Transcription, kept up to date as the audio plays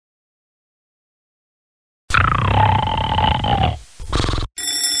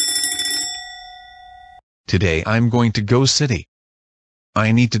Today I'm going to go city.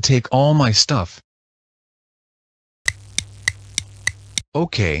 I need to take all my stuff.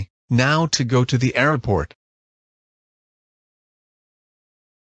 Okay, now to go to the airport.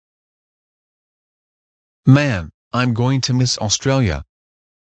 Man, I'm going to miss Australia.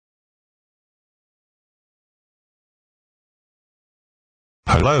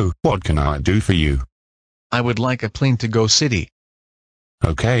 Hello, what can I do for you? I would like a plane to go city.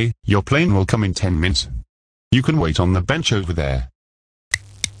 Okay, your plane will come in 10 minutes. You can wait on the bench over there.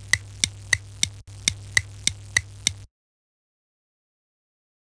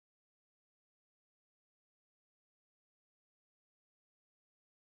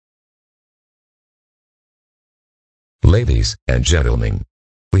 Ladies and gentlemen,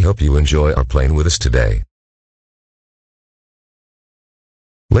 we hope you enjoy our plane with us today.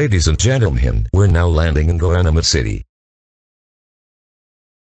 Ladies and gentlemen, we're now landing in Animator City.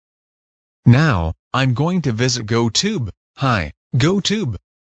 Now, I'm going to visit GoTube. Hi, GoTube.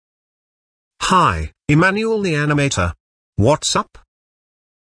 Hi, Emmanuel the Animator. What's up?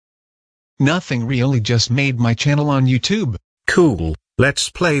 Nothing really, just made my channel on YouTube. Cool, let's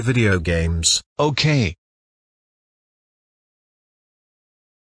play video games. Okay,